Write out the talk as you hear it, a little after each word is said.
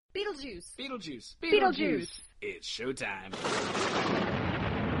Beetlejuice. Beetlejuice. Beetlejuice. It's showtime.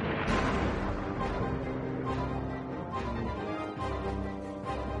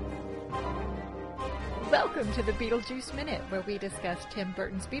 Welcome to the Beetlejuice Minute, where we discuss Tim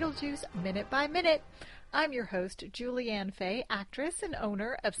Burton's Beetlejuice minute by minute. I'm your host, Julianne Fay, actress and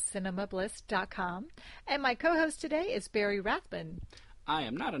owner of CinemaBliss.com, and my co-host today is Barry Rathman. I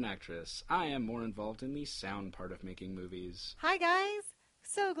am not an actress. I am more involved in the sound part of making movies. Hi, guys.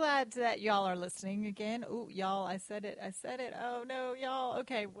 So glad that y'all are listening again. Ooh, y'all, I said it. Oh, no, y'all.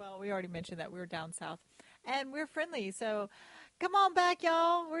 Okay, well, we already mentioned that we were down south, and we're friendly, so come on back,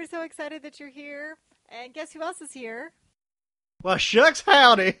 y'all. We're so excited that you're here. And guess who else is here? Well, shucks,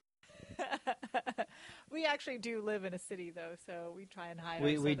 howdy. We actually do live in a city, though, so we try and hide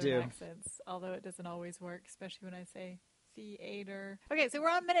We our southern do. accents, although it doesn't always work, especially when I say theater. Okay, so we're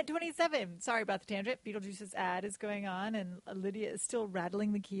on minute 27. Sorry about the tangent. Beetlejuice's ad is going on, and Lydia is still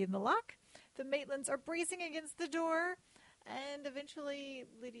rattling the key in the lock. The Maitlands are bracing against the door, and eventually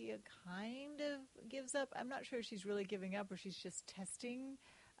Lydia kind of gives up. I'm not sure if she's really giving up or she's just testing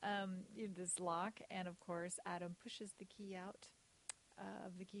this lock. And, of course, Adam pushes the key out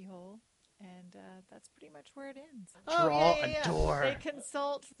of the keyhole. And that's pretty much where it ends. Draw a door. They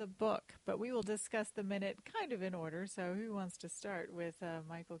consult the book, but we will discuss the minute kind of in order. So who wants to start with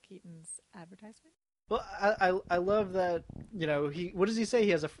Michael Keaton's advertisement? Well, I love that, what does he say?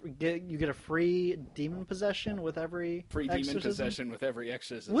 He has you get a free demon possession with every Free exorcism? demon possession with every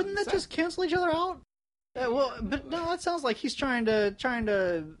exorcism. Wouldn't that just cancel each other out? But no, that sounds like he's trying to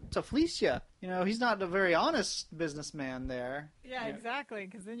fleece you. He's not a very honest businessman there. Yeah, exactly,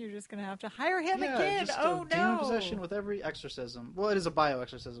 because then you're just going to have to hire him Yeah, again. just Oh, a demon no. possession with every exorcism. Well, it is a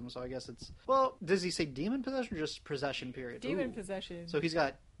bio-exorcism, so I guess it's... Well, does he say demon possession or just possession period? Demon Ooh. possession. So he's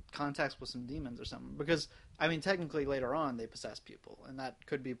got contacts with some demons or something. Because, technically later on they possess people, and that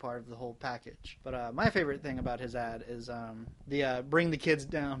could be part of the whole package. But my favorite thing about his ad is the bring the kids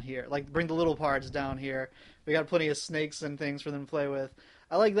down here. Like, bring the little parts down here. We got plenty of snakes and things for them to play with.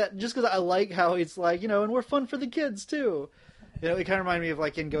 I like that just because I like how it's like, and we're fun for the kids, too. It kind of reminded me of,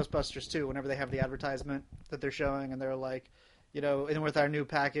 like, in Ghostbusters, too, whenever they have the advertisement that they're showing, and they're like, and with our new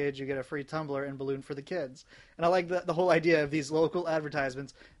package, you get a free tumbler and balloon for the kids. And I like the whole idea of these local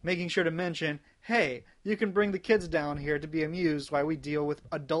advertisements making sure to mention, hey, you can bring the kids down here to be amused while we deal with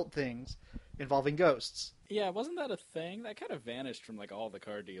adult things involving ghosts. Yeah, wasn't that a thing? That kind of vanished from, like, all the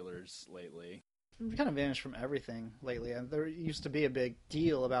car dealers lately. It kind of vanished from everything lately. And there used to be a big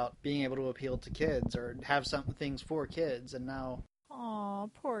deal about being able to appeal to kids or have some things for kids, and now... Aw,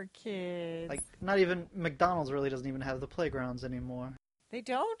 poor kids. Like, not even... McDonald's really doesn't even have the playgrounds anymore. They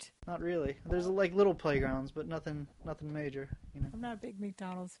don't? Not really. There's, like, little playgrounds, but nothing major, I'm not a big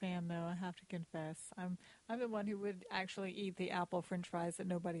McDonald's fan, though, I have to confess. I'm the one who would actually eat the apple french fries that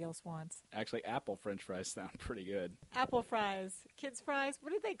nobody else wants. Actually, apple french fries sound pretty good. Apple fries. Kids' fries?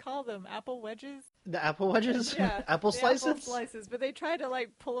 What did they call them? Apple wedges? The apple wedges? Yeah. Apple the slices? Apple slices. But they try to,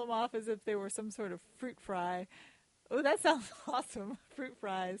 like, pull them off as if they were some sort of fruit fry. Oh, that sounds awesome. Fruit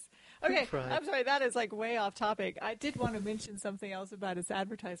fries. Okay, I'm sorry, that is like way off topic. I did want to mention something else about his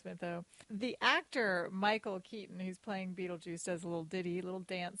advertisement, though. The actor Michael Keaton, who's playing Beetlejuice, does a little ditty, little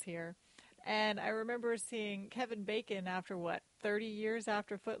dance here. And I remember seeing Kevin Bacon after, 30 years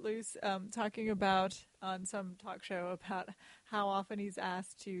after Footloose, talking about, on some talk show, about how often he's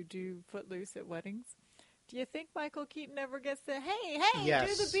asked to do Footloose at weddings. Do you think Michael Keaton ever gets the, hey,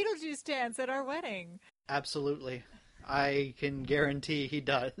 Yes. do the Beetlejuice dance at our wedding? Absolutely. I can guarantee he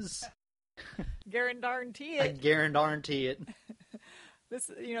does. Guarantee I it. guarantee it. This,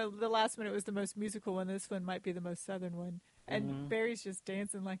 the last minute was the most musical one. This one might be the most southern one. And Barry's just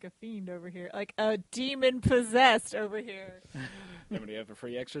dancing like a fiend over here, like a demon possessed over here. Anybody have a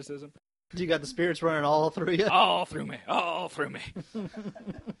free exorcism? You got the spirits running all through you? All through me. All through me.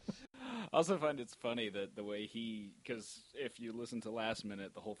 I also find it's funny that the way because if you listen to Last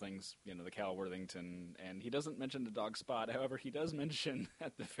Minute, the whole thing's, the Cal Worthington, and he doesn't mention the dog Spot. However, he does mention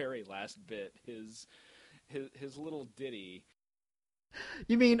at the very last bit his little ditty.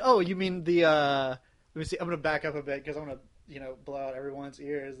 You mean the, let me see, I'm going to back up a bit because I'm going to, blow out everyone's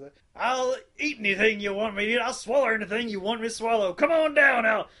ears. I'll eat anything you want me to eat. I'll swallow anything you want me to swallow. Come on down,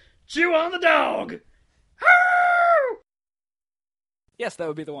 I'll chew on the dog. Yes, that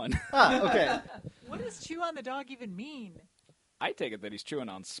would be the one. Ah, okay. What does chew on the dog even mean? I take it that he's chewing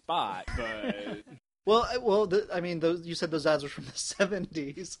on Spot, but... You said those ads were from the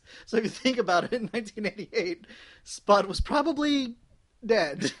 70s. So if you think about it, in 1988, Spot was probably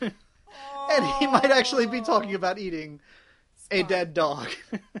dead. And he might actually be talking about eating a dead dog.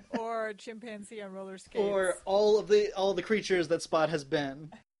 Or a chimpanzee on roller skates. Or all the creatures that Spot has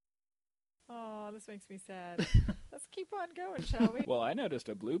been. Oh, this makes me sad. Let's keep on going, shall we? Well, I noticed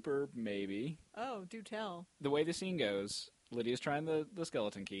a blooper, maybe. Oh, do tell. The way the scene goes, Lydia's trying the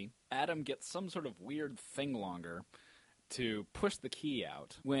skeleton key. Adam gets some sort of weird thing longer to push the key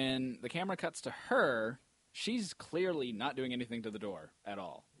out. When the camera cuts to her, she's clearly not doing anything to the door at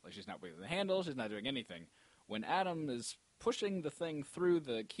all. Like, she's not waving the handle, she's not doing anything. When Adam is pushing the thing through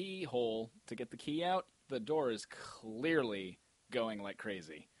the keyhole to get the key out, the door is clearly going like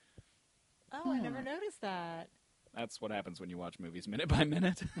crazy. Oh, I never noticed that. That's what happens when you watch movies minute by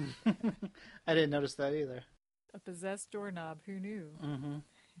minute. I didn't notice that either. A possessed doorknob. Who knew?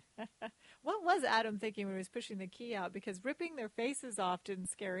 Mm-hmm. What was Adam thinking when he was pushing the key out? Because ripping their faces off didn't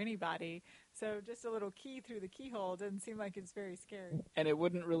scare anybody. So just a little key through the keyhole doesn't seem like it's very scary. And it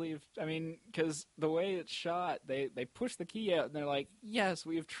wouldn't really, because the way it's shot, they push the key out and they're like, yes,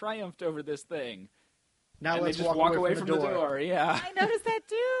 we have triumphed over this thing. Now and let's they just walk away from the door. Yeah. I noticed that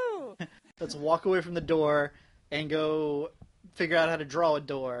too. Let's walk away from the door and go figure out how to draw a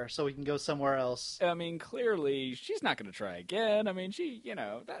door so we can go somewhere else. I mean, clearly, she's not going to try again. I mean, she,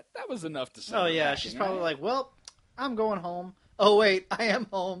 that was enough to say. Oh, yeah, she's probably like, well, I'm going home. Oh, wait, I am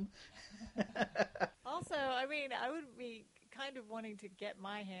home. Also, I mean, I would be kind of wanting to get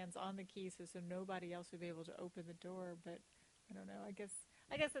my hands on the key so nobody else would be able to open the door, but I don't know. I guess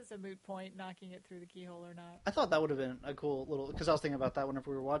that's a moot point, knocking it through the keyhole or not. I thought that would have been a cool little, because I was thinking about that whenever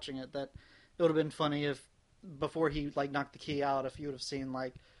we were watching it, that it would have been funny if before he knocked the key out, if you would have seen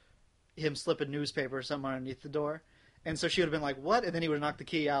him slip a newspaper or something underneath the door, and so she would have been like, "What?" And then he would have knocked the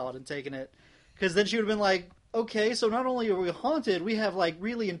key out and taken it, because then she would have been like, "Okay, so not only are we haunted, we have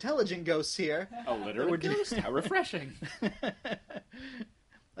really intelligent ghosts here." A literal ghost. How refreshing!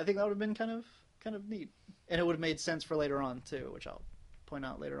 I think that would have been kind of neat, and it would have made sense for later on too, which I'll point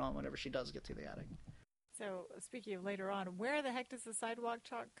out later on whenever she does get to the attic. So, speaking of later on, where the heck does the sidewalk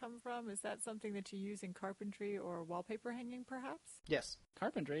chalk come from? Is that something that you use in carpentry or wallpaper hanging, perhaps? Yes.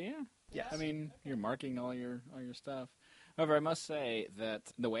 Carpentry, yeah. Yes. I mean, you're marking all your stuff. However, I must say that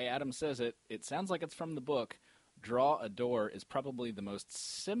the way Adam says it, it sounds like it's from the book. Draw a door is probably the most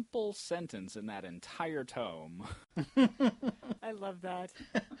simple sentence in that entire tome. I love that.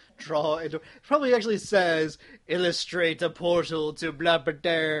 Draw a door. Probably actually says, illustrate a portal to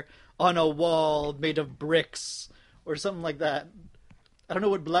Blabberdair on a wall made of bricks, or something like that. I don't know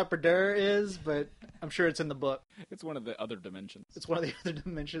what Blabberdair is, but I'm sure it's in the book. It's one of the other dimensions. It's one of the other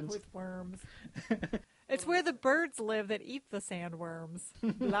dimensions. With worms. It's where the birds live that eat the sandworms.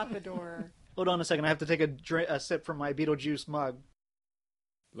 Blabberdair. Hold on a second, I have to take a sip from my Beetlejuice mug.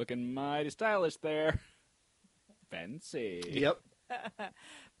 Looking mighty stylish there. Fancy. Yep.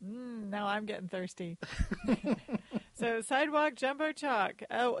 Now I'm getting thirsty. So, sidewalk jumbo chalk.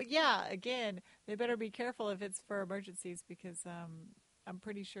 Oh, yeah, again, they better be careful if it's for emergencies, because I'm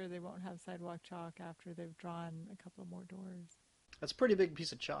pretty sure they won't have sidewalk chalk after they've drawn a couple more doors. That's a pretty big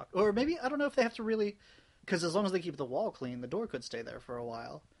piece of chalk. Or maybe, I don't know if they have to really, because as long as they keep the wall clean, the door could stay there for a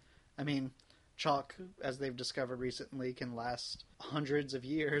while. I mean, chalk, as they've discovered recently, can last hundreds of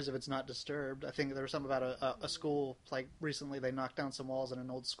years if it's not disturbed. I think there was something about a school, recently they knocked down some walls in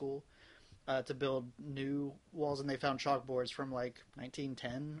an old school to build new walls, and they found chalkboards from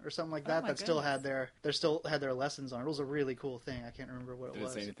 1910 or something like that still had their lessons on it. It was a really cool thing. I can't remember what it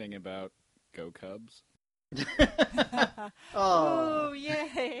was. Did it say anything about Go Cubs? Oh,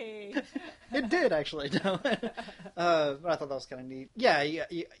 yay! It did, actually. No. But I thought that was kind of neat. Yeah,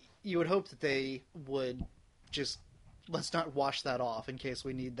 you would hope that they would just, let's not wash that off in case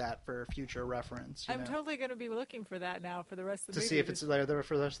we need that for future reference. I'm totally going to be looking for that now for the rest of the movie. To see if it's there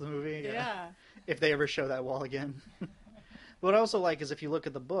for the rest of the movie? Yeah. If they ever show that wall again. What I also like is if you look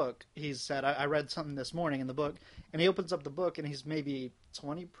at the book, he's said, I read something this morning in the book, and he opens up the book and he's maybe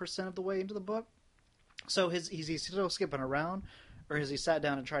 20% of the way into the book. So is he still skipping around, or has he sat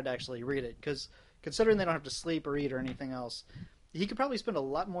down and tried to actually read it? Because considering they don't have to sleep or eat or anything else, he could probably spend a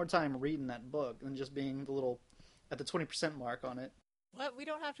lot more time reading that book than just being at the 20% mark on it. What? We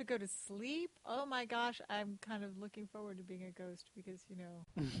don't have to go to sleep? Oh my gosh, I'm kind of looking forward to being a ghost because,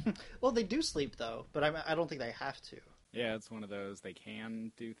 Well, they do sleep, though, but I don't think they have to. Yeah, it's one of those, they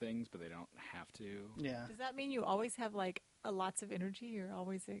can do things, but they don't have to. Yeah. Does that mean you always have, lots of energy? You're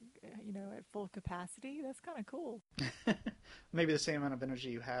always, at full capacity? That's kind of cool. Maybe the same amount of energy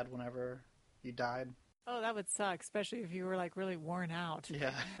you had whenever you died. Oh, that would suck, especially if you were, really worn out.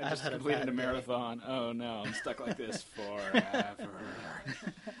 Yeah. I just completed a marathon. Oh, no, I'm stuck like this forever.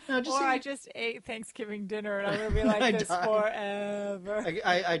 I just ate Thanksgiving dinner, and I'm going to be like this forever.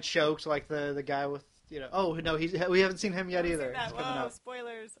 I choked like the guy with, oh, no, we haven't seen him yet either. Whoa,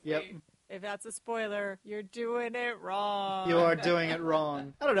 spoilers. Yep. Wait, If that's a spoiler, you're doing it wrong. You are doing it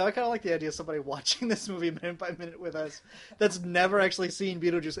wrong. I don't know. I kind of like the idea of somebody watching this movie minute by minute with us that's never actually seen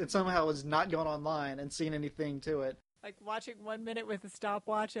Beetlejuice and somehow has not gone online and seen anything to it. Like watching 1 minute with a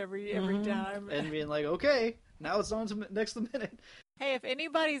stopwatch every time. And being like, okay, now it's on to next minute. Hey, if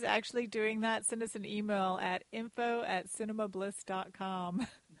anybody's actually doing that, send us an email at info@cinemabliss.com.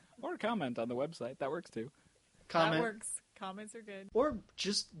 Or comment on the website. That works too. Comment. That works. Comments are good. Or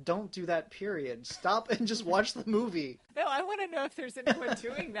just don't do that, period. Stop and just watch the movie. No, I want to know if there's anyone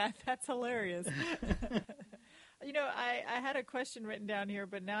doing that. That's hilarious. You know, I had a question written down here,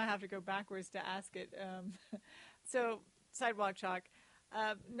 but now I have to go backwards to ask it. So, Sidewalk Chalk,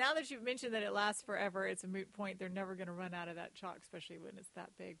 now that you've mentioned that it lasts forever, it's a moot point. They're never going to run out of that chalk, especially when it's that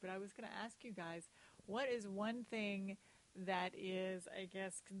big. But I was going to ask you guys, what is one thing that is, I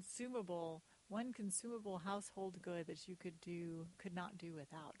guess, one consumable household good that you could not do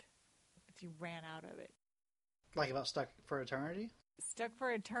without if you ran out of it? Like about Stuck for Eternity? Stuck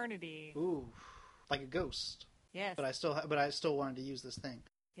for Eternity. Ooh, like a ghost. Yes. But I still wanted to use this thing.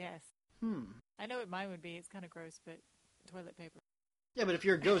 Yes. I know what mine would be. It's kind of gross, but toilet paper. Yeah, but if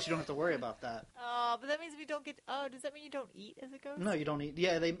you're a ghost, you don't have to worry about that. Oh, but that means if you don't get... Oh, does that mean you don't eat as a ghost? No, you don't eat.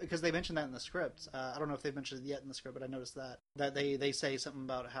 Yeah, because they mentioned that in the script. I don't know if they've mentioned it yet in the script, but I noticed that they say something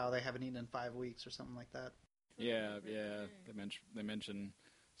about how they haven't eaten in 5 weeks or something like that. Yeah. They mention.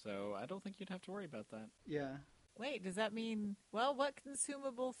 So I don't think you'd have to worry about that. Yeah. Wait, does that mean... Well, what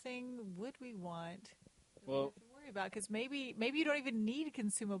consumable thing would we want? Well, to worry about, because maybe you don't even need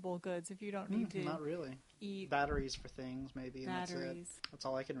consumable goods if you don't need to. Not really. Eat batteries for things, maybe. Batteries. And that's it. That's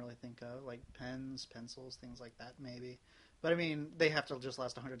all I can really think of, like pens, pencils, things like that, maybe. But I mean, they have to just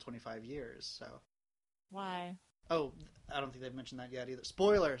last 125 years. So. Why? Oh, I don't think they've mentioned that yet either.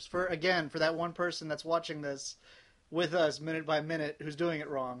 Spoilers for that one person that's watching this with us minute by minute who's doing it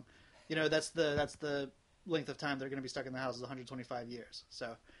wrong. You know, that's the length of time they're going to be stuck in the house is 125 years.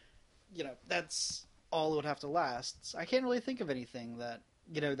 So, you know, that's all it would have to last. I can't really think of anything that,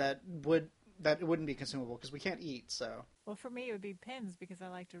 you know, that wouldn't be consumable because we can't eat. So. Well, for me, it would be pens because I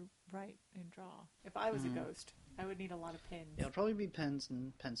like to write and draw. If I was a ghost, I would need a lot of pens. Yeah, it'd probably be pens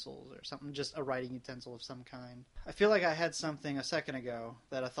and pencils or something, just a writing utensil of some kind. I feel like I had something a second ago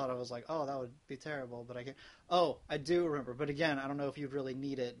that I thought I was like, oh, that would be terrible, but I can't. Oh, I do remember, but again, I don't know if you'd really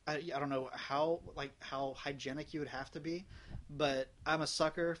need it. I don't know how hygienic you would have to be, but I'm a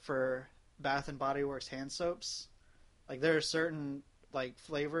sucker for Bath and Body Works hand soaps. Like, there are certain like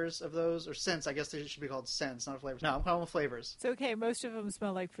flavors of those, or scents. I guess they should be called scents, not flavors. No, I'm calling them flavors. It's okay. Most of them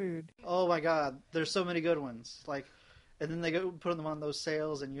smell like food. Oh my god, there's so many good ones. Like, and then they go put them on those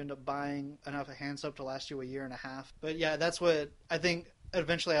sales, and you end up buying enough of hand soap to last you a year and a half. But yeah, that's what I think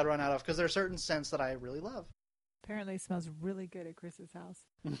eventually I'd run out of, because there are certain scents that I really love. Apparently it smells really good at Chris's house.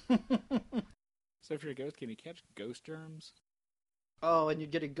 So if you're a ghost, can you catch ghost germs? Oh, and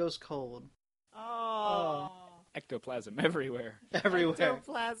you'd get a ghost cold. Oh. Ectoplasm everywhere. Everywhere.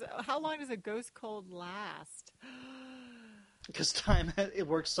 Ectoplasm. How long does a ghost cold last? Because time, it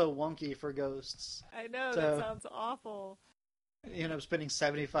works so wonky for ghosts. I know, that sounds awful. You end up spending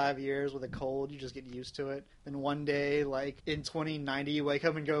 75 years with a cold, you just get used to it. Then one day, like, in 2090, you wake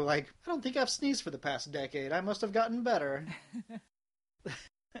up and go, like, I don't think I've sneezed for the past decade. I must have gotten better.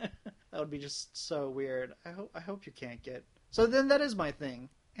 That would be just so weird. I hope you can't get... So then that is my thing.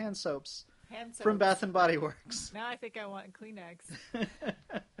 Hand soaps. From Bath and Body Works. Now I think I want Kleenex.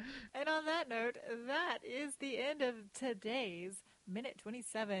 And on that note, that is the end of today's Minute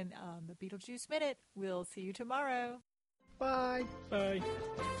 27 on the Beetlejuice Minute. We'll see you tomorrow. Bye. Bye.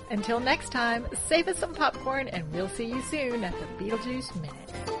 Until next time, save us some popcorn and we'll see you soon at the Beetlejuice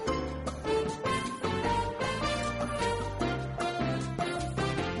Minute.